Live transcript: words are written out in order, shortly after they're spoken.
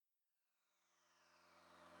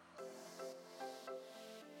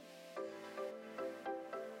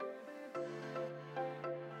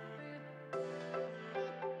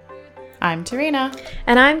I'm Tarina.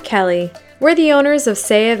 And I'm Kelly. We're the owners of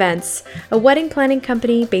Say Events, a wedding planning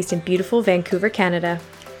company based in beautiful Vancouver, Canada.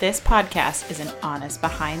 This podcast is an honest,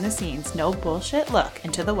 behind-the-scenes, no bullshit look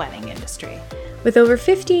into the wedding industry. With over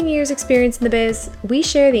 15 years experience in the biz, we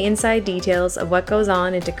share the inside details of what goes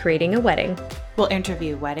on into creating a wedding. We'll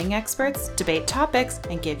interview wedding experts, debate topics,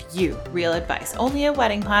 and give you real advice only a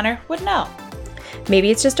wedding planner would know.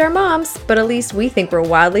 Maybe it's just our moms, but at least we think we're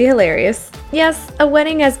wildly hilarious. Yes, a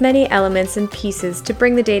wedding has many elements and pieces to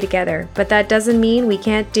bring the day together, but that doesn't mean we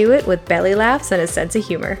can't do it with belly laughs and a sense of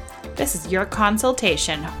humor. This is your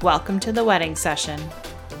consultation. Welcome to the wedding session.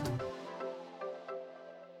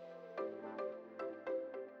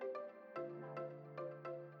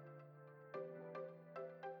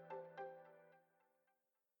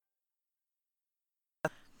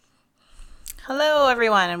 Hello,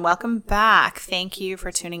 everyone, and welcome back. Thank you for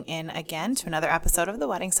tuning in again to another episode of The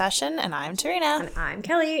Wedding Session, and I'm Tarina. And I'm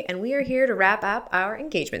Kelly, and we are here to wrap up our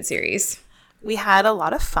engagement series. We had a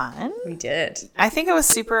lot of fun. We did. I think it was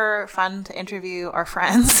super fun to interview our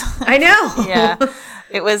friends. I know. Yeah.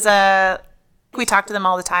 It was, we talk to them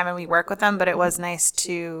all the time and we work with them, but it was nice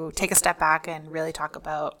to take a step back and really talk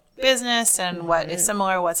about business and what is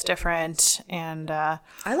similar, what's different, and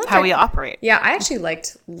how we operate. Yeah, I actually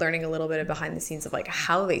liked learning a little bit of behind the scenes of like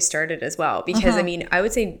how they started as well, because I mean, I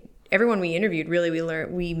would say everyone we interviewed really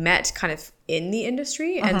we met kind of in the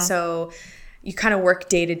industry, and so you kind of work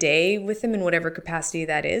day to day with them in whatever capacity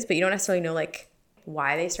that is, but you don't necessarily know like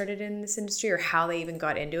why they started in this industry or how they even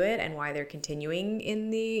got into it and why they're continuing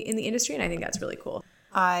in the industry, and I think that's really cool.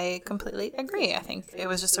 I completely agree. I think it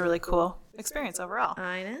was just a really cool experience overall.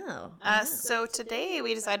 I know. So today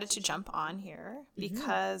we decided to jump on here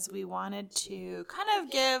because we wanted to kind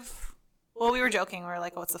of give, well, we were joking. We were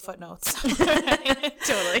like, oh, it's the footnotes.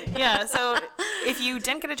 Totally. Yeah. So if you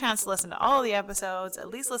didn't get a chance to listen to all of the episodes, at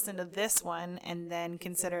least listen to this one and then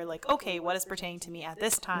consider like, okay, what is pertaining to me at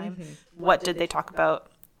this time? What did they talk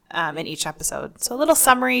about in each episode? So a little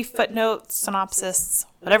summary, footnote, synopsis,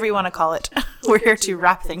 whatever you want to call it. We're here to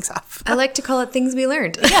wrap things up. I like to call it things we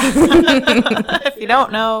learned. Yeah. If you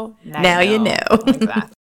don't know, now you know.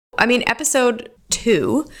 Exactly. I mean, episode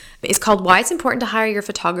 2 is called Why It's Important to Hire Your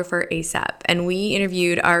Photographer ASAP. And we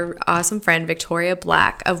interviewed our awesome friend, Victoria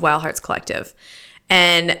Black of Wild Hearts Collective.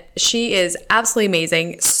 And she is absolutely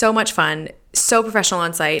amazing, so much fun, so professional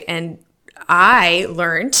on site. And I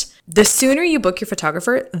learned the sooner you book your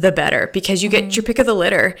photographer, the better, because you get your pick of the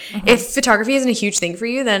litter. If photography isn't a huge thing for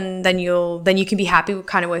you, then you can be happy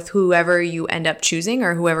kind of with whoever you end up choosing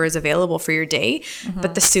or whoever is available for your day.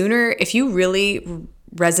 But the sooner, if you really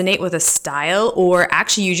resonate with a style, or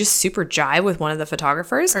actually you just super jive with one of the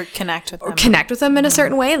photographers or connect with them in a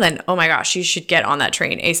certain way, then oh my gosh, you should get on that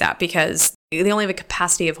train ASAP, because they only have a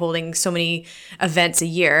capacity of holding so many events a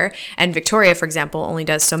year, and Victoria, for example, only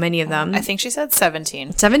does so many of them. I think she said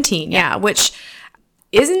 17, yeah, which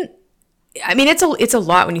isn't, I mean, it's a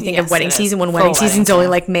lot when you think of wedding season, when wedding season's only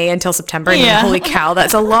like May until September, and holy cow,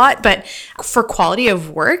 that's a lot. But for quality of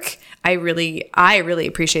work, I really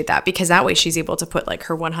appreciate that, because that way she's able to put like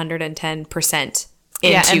her 110%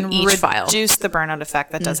 into each file. Reduce the burnout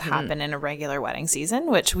effect that does happen in a regular wedding season,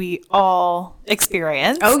 which we all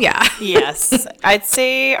experience. Oh yeah. Yes. I'd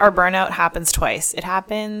say our burnout happens twice. It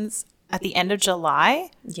happens at the end of July.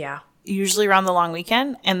 Yeah. Usually around the long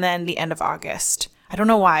weekend, and then the end of August. I don't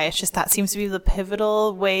know why. It's just that seems to be the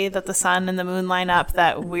pivotal way that the sun and the moon line up,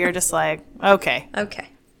 that we're just like, okay.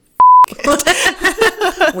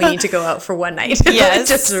 We need to go out for one night. Yes.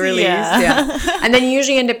 Just release. Yeah. And then we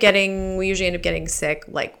usually end up getting sick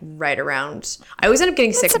like right around, I always end up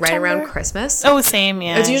getting sick September. right around Christmas. Oh, same,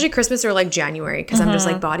 yeah. It's usually Christmas or like January, because I'm just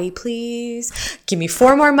like, body, please give me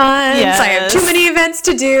 4 more months. Yes. I have too many events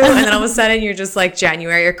to do. And then all of a sudden you're just like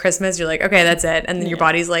January or Christmas, you're like, okay, that's it. And then your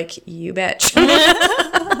body's like, you bitch.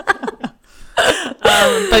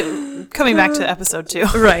 But coming back to episode 2.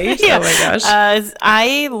 Right. Yeah. Oh my gosh.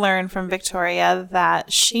 I learned from Victoria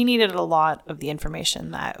that she needed a lot of the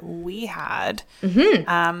information that we had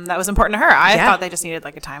that was important to her. I thought they just needed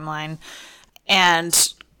like a timeline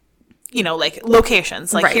and, you know, like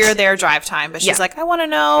locations, like here, there, drive time. But she's like, I want to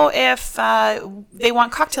know if they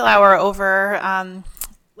want cocktail hour over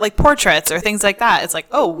like portraits or things like that. It's like,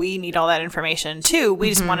 oh, we need all that information too. We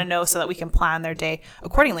just want to know so that we can plan their day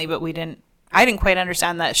accordingly. But I didn't quite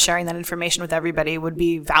understand that sharing that information with everybody would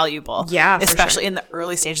be valuable. Yeah, especially in the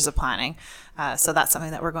early stages of planning. So that's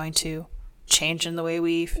something that we're going to change in the way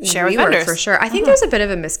we share with vendors. For sure. I think there's a bit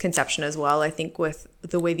of a misconception as well. I think with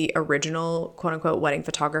the way the original quote unquote wedding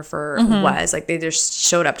photographer was. Like they just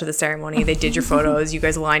showed up to the ceremony, they did your photos, you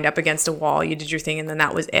guys lined up against a wall, you did your thing, and then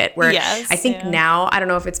that was it. Where I think now, I don't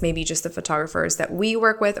know if it's maybe just the photographers that we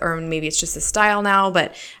work with, or maybe it's just the style now,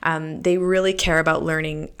 but they really care about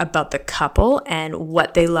learning about the couple and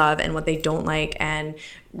what they love and what they don't like, and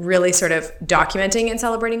really sort of documenting and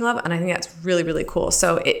celebrating love. And I think that's really, really cool.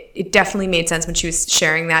 So it definitely made sense when she was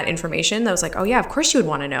sharing that information. I was like, oh yeah, of course you would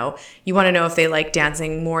want to know. You want to know if they like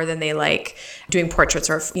dancing more than they like doing portraits,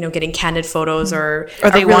 or, you know, getting candid photos, or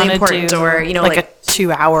they really want important, to do or, you know, like a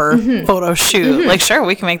 2-hour photo shoot. Like, sure,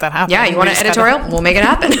 we can make that happen. Yeah, you want an editorial? We'll make it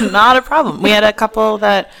happen. Not a problem. We had a couple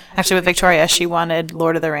that actually with Victoria, she wanted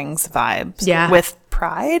Lord of the Rings vibes. Yeah. With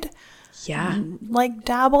Pride. Yeah. Like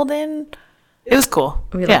dabbled in. It was cool.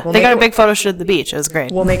 We'll they got a big photo shoot at the beach. It was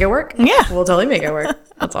great. We'll make it work. Yeah. We'll totally make it work.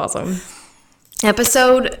 That's awesome.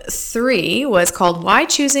 Episode 3 was called Why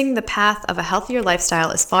Choosing the Path of a Healthier Lifestyle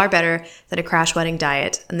is Far Better Than a Crash Wedding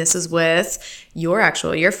Diet. And this is with your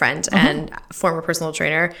friend and former personal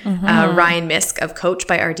trainer, Ryan Misk of Coach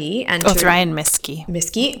by RD. And it's Ryan Miskey.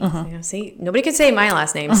 Miskey? You know, see, nobody can say my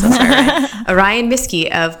last name, so sorry. Ryan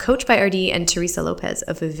Miskey of Coach by RD, and Teresa Lopez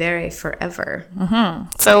of Vivere Forever.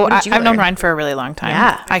 So I've known Ryan for a really long time.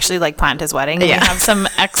 Yeah. I actually planned his wedding. Yeah. We have some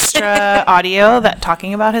extra audio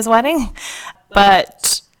talking about his wedding.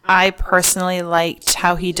 But I personally liked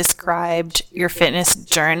how he described your fitness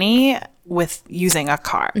journey with using a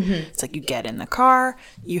car. It's like you get in the car,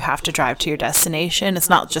 you have to drive to your destination. It's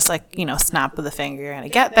not just like, you know, snap of the finger, you're going to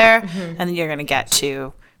get there, and then you're going to get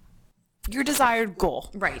to your desired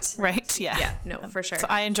goal. Right. Yeah. Yeah, no, for sure. So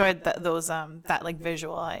I enjoyed those that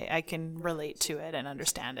visual. I can relate to it and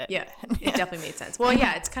understand it. Yeah, it definitely made sense. Well,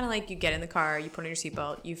 yeah, it's kind of like you get in the car, you put on your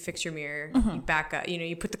seatbelt, you fix your mirror, you back up, you know,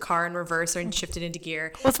 you put the car in reverse or shift it into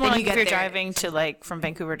gear. Well, it's more like if you're driving to from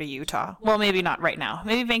Vancouver to Utah. Well, maybe not right now.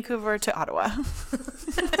 Maybe Vancouver to Ottawa.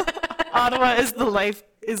 Ottawa is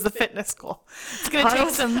the fitness goal. It's going to take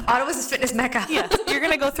some... Ottawa's a fitness mecca. Yes. You're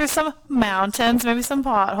going to go through some mountains, maybe some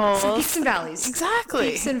potholes. Some peaks and valleys.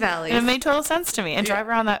 Exactly. Peaks and valleys. And it made total sense to me. And drive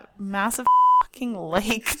around that massive fucking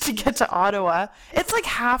lake to get to Ottawa. It's like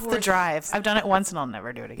half the drive. I've done it once and I'll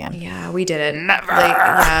never do it again. Yeah, we did it.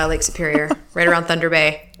 Never. Lake Superior. Right around Thunder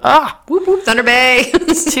Bay. Whoop, whoop. Thunder Bay.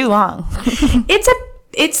 It's too long.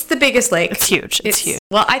 It's the biggest lake. It's huge. It's huge.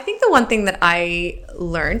 Well, I think the one thing that I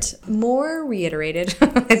learned, more reiterated,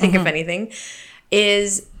 I think, if anything,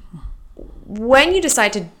 is when you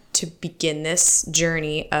decide to begin this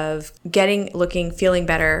journey of feeling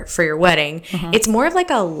better for your wedding, it's more of like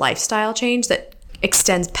a lifestyle change that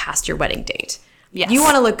extends past your wedding date. Yes. You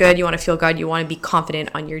want to look good, you want to feel good, you want to be confident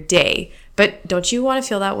on your day. But don't you want to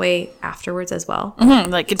feel that way afterwards as well?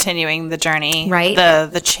 Like continuing the journey, right?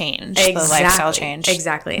 The change, the lifestyle change.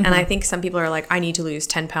 Exactly. And I think some people are like, I need to lose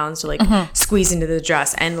 10 pounds to squeeze into the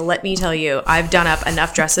dress. And let me tell you, I've done up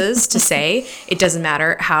enough dresses to say it doesn't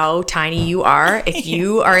matter how tiny you are. If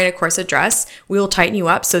you are in a corset dress, we will tighten you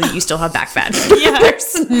up so that you still have back fat.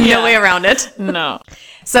 There's no way around it. No.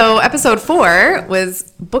 So episode 4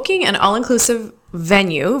 was booking an all-inclusive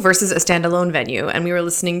venue versus a standalone venue, and we were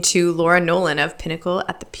listening to Laura Nolan of Pinnacle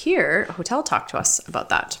at the Pier Hotel talk to us about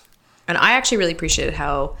that. And I actually really appreciated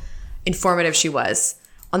how informative she was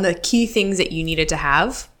on the key things that you needed to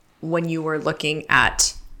have when you were looking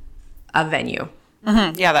at a venue.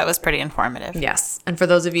 Yeah, that was pretty informative. Yes. And for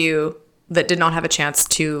those of you that did not have a chance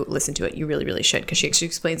to listen to it, you really, really should, because she actually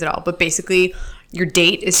explains it all. But basically, your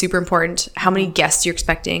date is super important, how many guests you're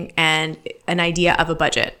expecting, and an idea of a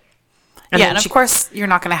budget. And of course, you're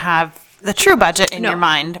not going to have the true budget in your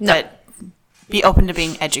mind, but be open to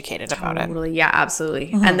being educated about it. Totally, yeah,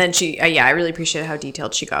 absolutely. And then she, I really appreciated how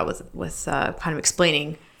detailed she got with kind of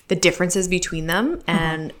explaining the differences between them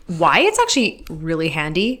and why it's actually really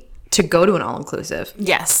handy to go to an all-inclusive.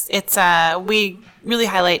 Yes, it's we really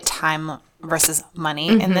highlight time versus money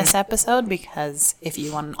in this episode, because if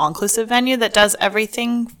you want an all-inclusive venue that does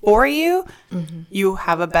everything for you, you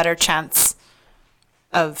have a better chance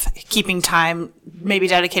of keeping time maybe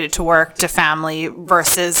dedicated to work, to family,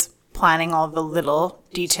 versus planning all the little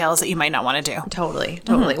details that you might not want to do. Totally.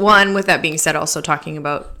 One, with that being said, also talking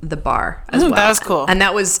about the bar as well. That was cool. And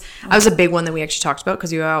that was a big one that we actually talked about,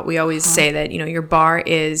 because we always say that, you know, your bar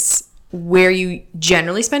is where you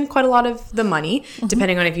generally spend quite a lot of the money,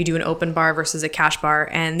 depending on if you do an open bar versus a cash bar.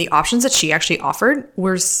 And the options that she actually offered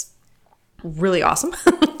were really awesome.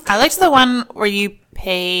 I liked the one where you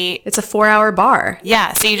pay. It's a 4-hour bar.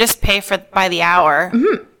 Yeah, so you just pay by the hour.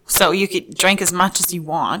 So you could drink as much as you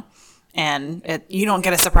want, and you don't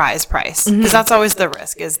get a surprise price, because that's always the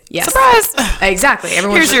risk is surprise. Exactly.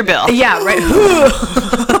 Here's your bill. Yeah, right.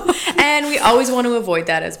 And we always want to avoid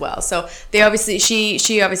that as well. So she obviously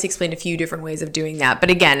explained a few different ways of doing that. But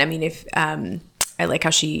again, I mean, if I like how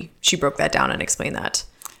she broke that down and explained that,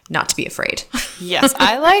 not to be afraid. Yes,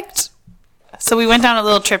 I liked. So we went down a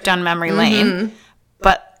little trip down memory lane,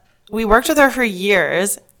 but we worked with her for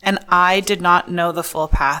years, and I did not know the full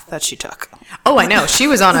path that she took. Oh, I know. She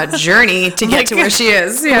was on a journey to get to where she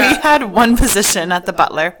is. Yeah. We had one position at the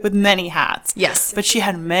Butler with many hats. Yes. But she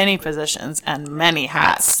had many positions and many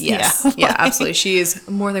hats. Yes. Yeah, absolutely. She is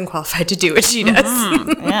more than qualified to do what she does.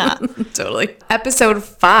 Yeah. Totally. Episode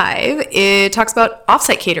 5, it talks about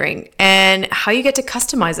offsite catering and how you get to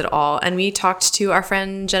customize it all. And we talked to our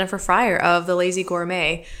friend Jennifer Fryer of The Lazy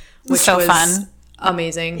Gourmet, which was fun.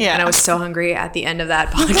 Amazing. Yeah. And I was so hungry at the end of that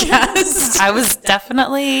podcast. I was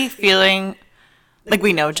definitely feeling like,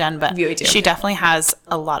 we know Jen, but we do. She definitely has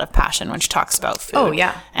a lot of passion when she talks about food. Oh,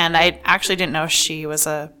 yeah. And I actually didn't know she was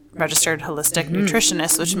a registered holistic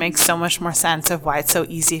nutritionist, which makes so much more sense of why it's so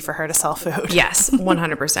easy for her to sell food. Yes,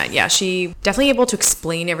 100%. Yeah, she definitely able to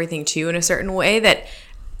explain everything to you in a certain way that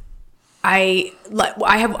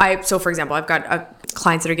so for example, I've got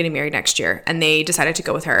clients that are getting married next year, and they decided to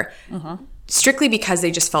go with her strictly because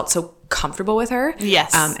they just felt so comfortable with her.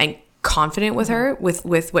 Yes. And confident with her,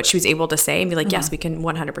 with what she was able to say, and be like, yes, we can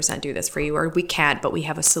 100% do this for you, or we can't, but we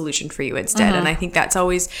have a solution for you instead. And I think that's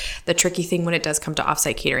always the tricky thing when it does come to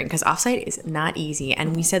offsite catering, because offsite is not easy.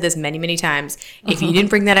 And we said this many, many times. If you didn't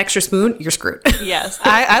bring that extra spoon, you're screwed. Yes.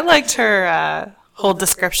 I liked her whole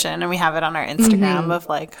description, and we have it on our Instagram of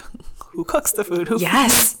like, who cooks the food, who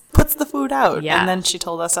puts the food out. Yeah. And then she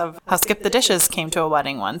told us of how Skip the Dishes came to a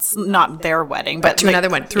wedding once, not their wedding, but to another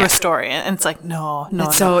one through a story. And it's like, no.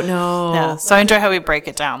 So I enjoy how we break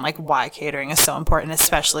it down, like why catering is so important,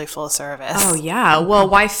 especially full service. Oh yeah. Well,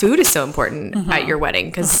 why food is so important at your wedding,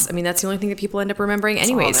 because I mean, that's the only thing that people end up remembering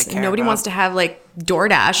anyways. Nobody wants to have like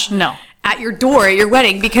DoorDash at your door at your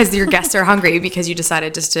wedding because your guests are hungry because you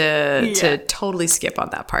decided just to totally skip on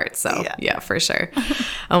that part. So yeah, for sure.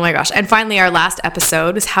 Oh my gosh. And finally, our last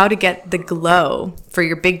episode was how to get the glow for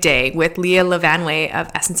your big day with Leah Levanway of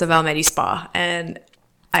Essence of Almedi Spa. And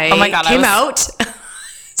I came out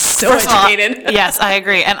so educated. Yes, I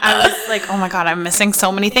agree. And I was like, oh my God, I'm missing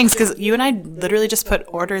so many things, because you and I literally just put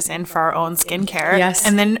orders in for our own skincare. Yes.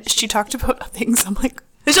 And then she talked about things. I'm like,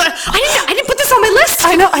 I didn't put this on my list.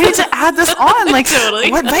 I know. I need to add this on. Like,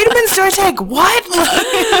 totally. What vitamins do I take? What?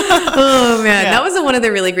 Oh man, that was one of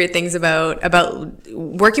the really great things about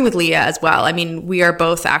working with Leah as well. I mean, we are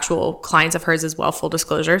both actual clients of hers as well. Full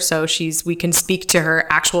disclosure. So we can speak to her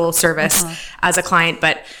actual service as a client,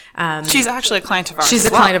 but she's actually a client of ours. She's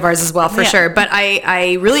a client of ours as well, for sure. But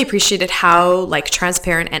I really appreciated how like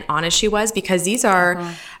transparent and honest she was, because these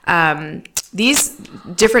are. These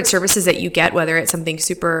different services that you get, whether it's something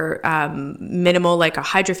super minimal like a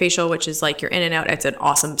hydrofacial, which is like you're in and out. It's an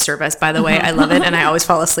awesome service, by the way. I love it, and I always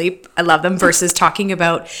fall asleep. I love them. Versus talking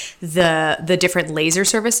about the different laser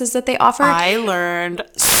services that they offer. I learned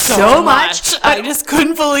so much. I just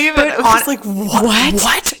couldn't believe it. I was just like,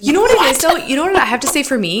 what? You know what it is though? You know what I have to say,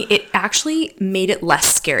 for me, it actually made it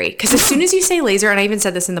less scary. Because as soon as you say laser, and I even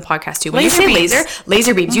said this in the podcast too, when you say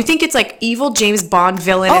laser beams, you think it's like evil James Bond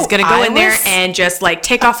villain is going to go in there and just like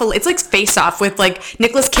take off it's like Face Off with like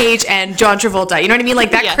Nicolas Cage and John Travolta. You know what I mean? Like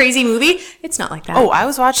that crazy movie. It's not like that. Oh, I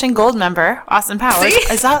was watching Goldmember, Austin Powers.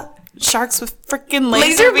 See? Is that sharks with freaking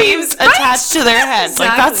laser beams attached to their heads?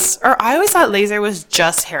 Exactly. Like I always thought laser was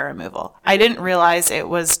just hair removal. I didn't realize it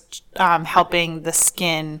was helping the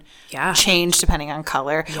skin change depending on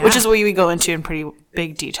color, which is what we go into in pretty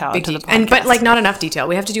big detail into the podcast. But like not enough detail.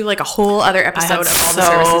 We have to do like a whole other episode of all the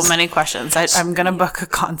services. So many questions. I'm gonna book a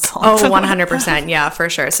consult. Oh, 100%. Yeah, for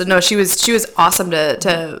sure. So no, she was awesome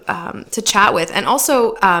to chat with, and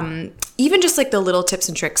also even just like the little tips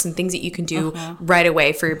and tricks and things that you can do right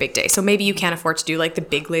away for your big day. So maybe you can't afford to do like the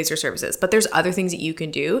big laser services, but there's other things that you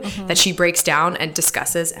can do that she breaks down and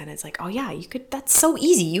discusses, and it's like, oh yeah, you could. That's so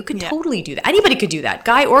easy. You could totally do that. Anybody could do that,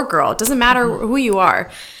 guy or girl. It doesn't matter who you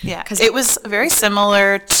are. Yeah, because it was very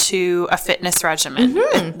similar to a fitness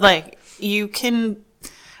regimen. Like you can.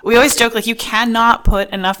 We always joke, like, you cannot put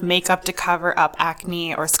enough makeup to cover up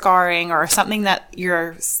acne or scarring or something that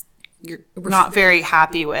you're not very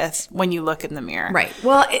happy with when you look in the mirror. Right.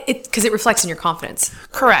 Well, because it reflects in your confidence.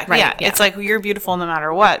 Correct. Right. Yeah. It's like you're beautiful no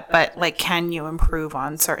matter what, but like, can you improve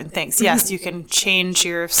on certain things? Yes, you can change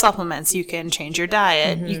your supplements. You can change your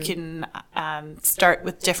diet. You can start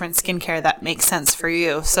with different skincare that makes sense for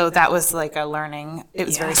you. So that was like a learning. It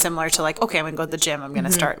was very similar to like, okay, I'm going to go to the gym. I'm going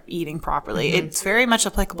to start eating properly. It's very much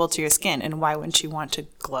applicable to your skin. And why wouldn't you want to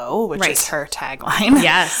glow, which is her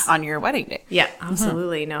tagline on your wedding day. Yeah,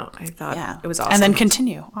 absolutely. No, I thought it was awesome. And then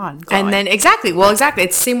continue on glowing. And then exactly. Well, exactly.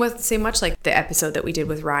 It's same much like the episode that we did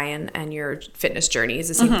with Ryan and your fitness journey is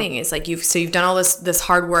the same thing. It's like you've done all this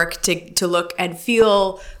hard work to look and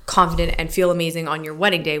feel confident and feel amazing on your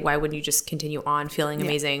wedding day. Why wouldn't you just continue on feeling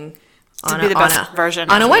amazing on a version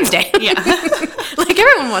on a Wednesday? Yeah. Like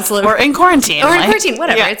everyone wants to live. Or in quarantine.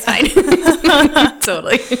 Whatever. Yeah. It's fine.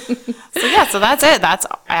 Totally. So that's it. That's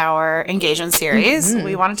our engagement series.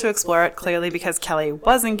 We wanted to explore it clearly because Kelly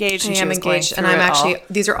was engaged. And I am engaged. And I'm actually,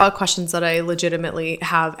 these are all questions that I legitimately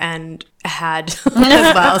have and had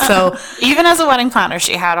as well. So even as a wedding planner,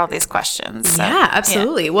 she had all these questions. So, yeah,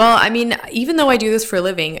 absolutely. Yeah. Well, I mean, even though I do this for a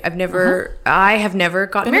living, I have never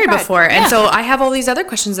gotten married before. And so I have all these other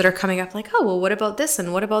questions that are coming up like, oh, well, what about this?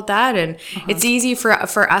 And what about that? And it's easy for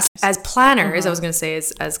us as planners, I was going to say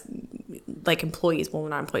as like employees, well, we're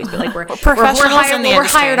not employees, but like we're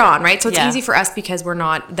hired on, right? So it's easy for us because we're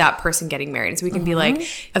not that person getting married. So we can be like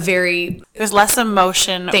there's less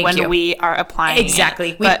emotion when we are applying.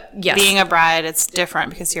 Exactly. But being a bride, it's different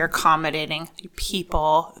because you're accommodating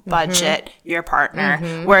people, budget, your partner.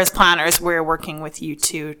 Whereas planners, we're working with you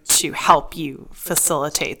to help you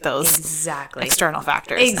facilitate those external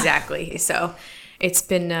factors. Exactly. So it's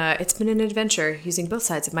been an adventure using both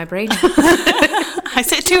sides of my brain. I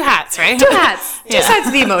say two hats, right? Two hats. Two sides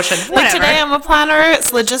of the emotion. Like today I'm a planner,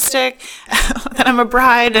 it's logistic. Then I'm a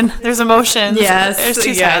bride and there's emotions. Yes. There's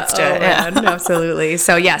two sides to it. Yeah. Absolutely.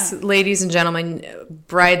 So yes, ladies and gentlemen,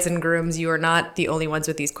 brides and grooms, you are not the only ones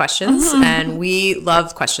with these questions. And we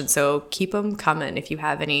love questions. So keep them coming if you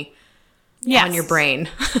have any on your brain.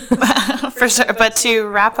 For sure. But to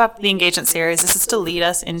wrap up the engagement series, this is to lead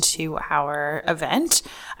us into our event,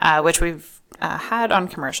 which we've had on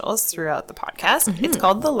commercials throughout the podcast. It's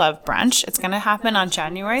called the Love Brunch. It's going to happen on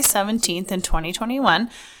January 17th in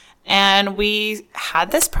 2021. And we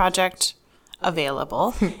had this project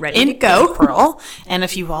available ready to go. April. And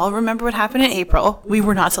if you all remember what happened in April, we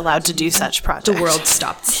were not allowed to do such projects. The world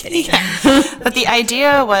stopped spinning. But the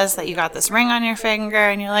idea was that you got this ring on your finger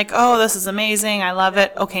and you're like, oh, this is amazing. I love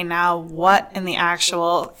it. Okay, now what in the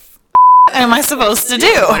actual am I supposed to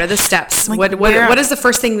do? What are the steps? Like, what is the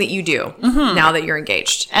first thing that you do now that you're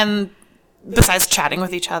engaged? And besides chatting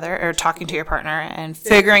with each other or talking to your partner and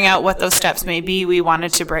figuring out what those steps may be, we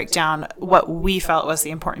wanted to break down what we felt was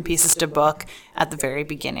the important pieces to book at the very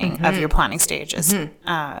beginning of your planning stages.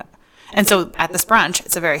 And so at this brunch,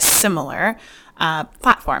 it's a very similar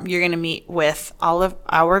platform. You're going to meet with all of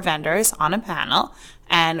our vendors on a panel,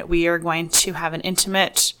 and we are going to have an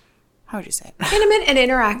intimate, how would you say it? Intimate and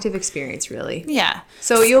interactive experience, really. Yeah.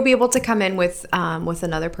 So you'll be able to come in with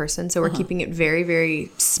another person. So we're keeping it very,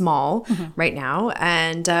 very small right now,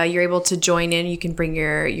 and you're able to join in. You can bring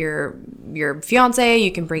your fiance,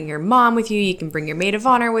 you can bring your mom with you, you can bring your maid of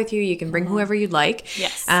honor with you, you can bring whoever you'd like.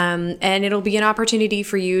 Yes. And it'll be an opportunity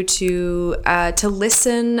for you to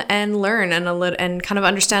listen and learn and kind of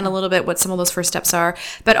understand a little bit what some of those first steps are,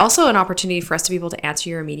 but also an opportunity for us to be able to answer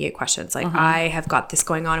your immediate questions. Like, I have got this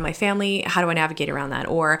going on in my family. How do I navigate around that?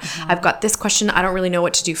 Or I've got this question. I don't really know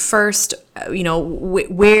what to do first. Where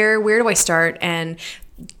do I start? And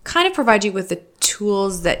kind of provide you with the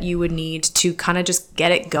tools that you would need to kind of just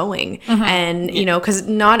get it going. And, because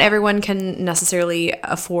not everyone can necessarily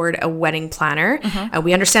afford a wedding planner.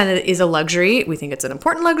 We understand that it is a luxury. We think it's an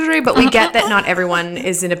important luxury, but we get that not everyone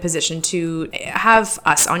is in a position to have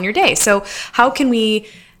us on your day. So how can we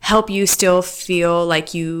help you still feel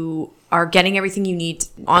like you are getting everything you need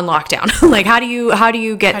on lockdown? Like, how do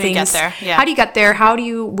you get things? Get there? Yeah. How do you get there?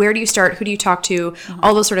 Where do you start? Who do you talk to?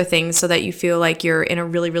 All those sort of things, so that you feel like you're in a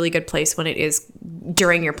really, really good place when it is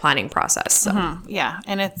during your planning process. So. Yeah,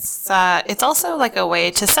 and it's also like a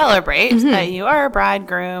way to celebrate that you are a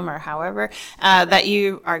bridegroom or however that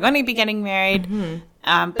you are going to be getting married.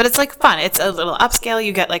 But it's like fun. It's a little upscale.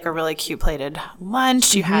 You get like a really cute plated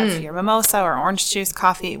lunch. You have your mimosa or orange juice,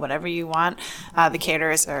 coffee, whatever you want. The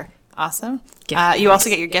caterers are awesome. You also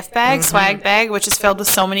get your gift bag, swag bag, which is filled with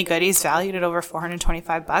so many goodies valued at over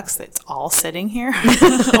 $425. It's all sitting here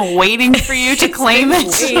waiting for you to claim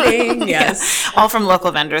it. Yes. All from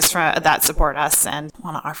local vendors that support us and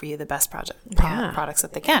want to offer you the best products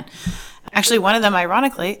that they can. Actually, one of them,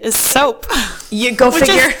 ironically, is soap. You go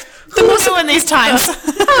figure. the most in these times.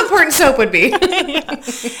 How important soap would be.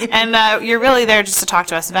 And you're really there just to talk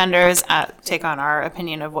to us vendors, take on our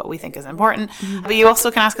opinion of what we think is important. But you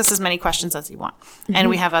also can ask us as many questions as you want. And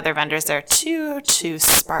we have other vendors there too to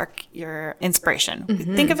spark your inspiration.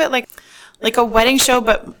 Think of it like a wedding show,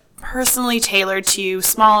 but personally tailored to you,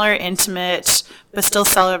 smaller, intimate, but still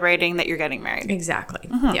celebrating that you're getting married. Exactly.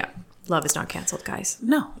 Yeah. Love is not canceled, guys.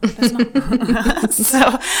 No, it's not.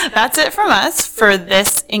 So that's it from us for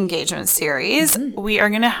this engagement series. We are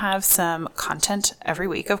going to have some content every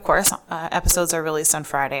week, of course. Episodes are released on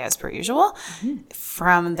Friday as per usual.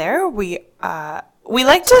 From there, we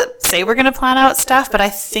like to say we're going to plan out stuff, but I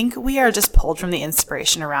think we are just pulled from the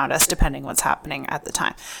inspiration around us, depending what's happening at the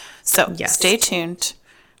time. So stay tuned.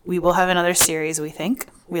 We will have another series, we think.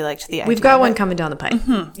 We liked the idea. We've got one coming down the pipe.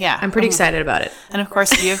 Yeah. I'm pretty excited about it. And of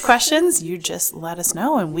course, if you have questions, you just let us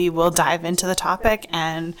know and we will dive into the topic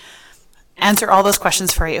and answer all those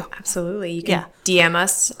questions for you. Absolutely. You can DM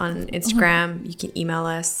us on Instagram. You can email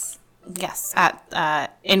us. Yes,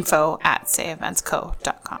 at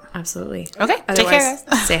info@sayeventsco.com. Absolutely. Okay, Otherwise, take care,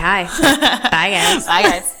 guys. Say hi. Bye, guys. Bye,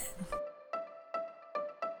 guys.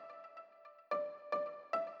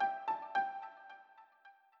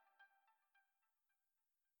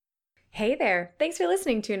 Hey there. Thanks for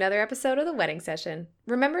listening to another episode of The Wedding Session.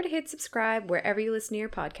 Remember to hit subscribe wherever you listen to your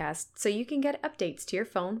podcast so you can get updates to your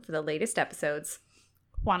phone for the latest episodes.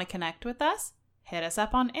 Want to connect with us? Hit us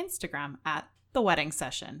up on Instagram at The Wedding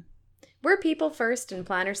Session. We're people first and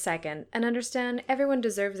planners second, and understand everyone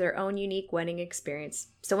deserves their own unique wedding experience.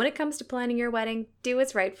 So when it comes to planning your wedding, do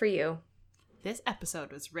what's right for you. This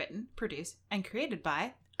episode was written, produced, and created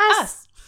by us.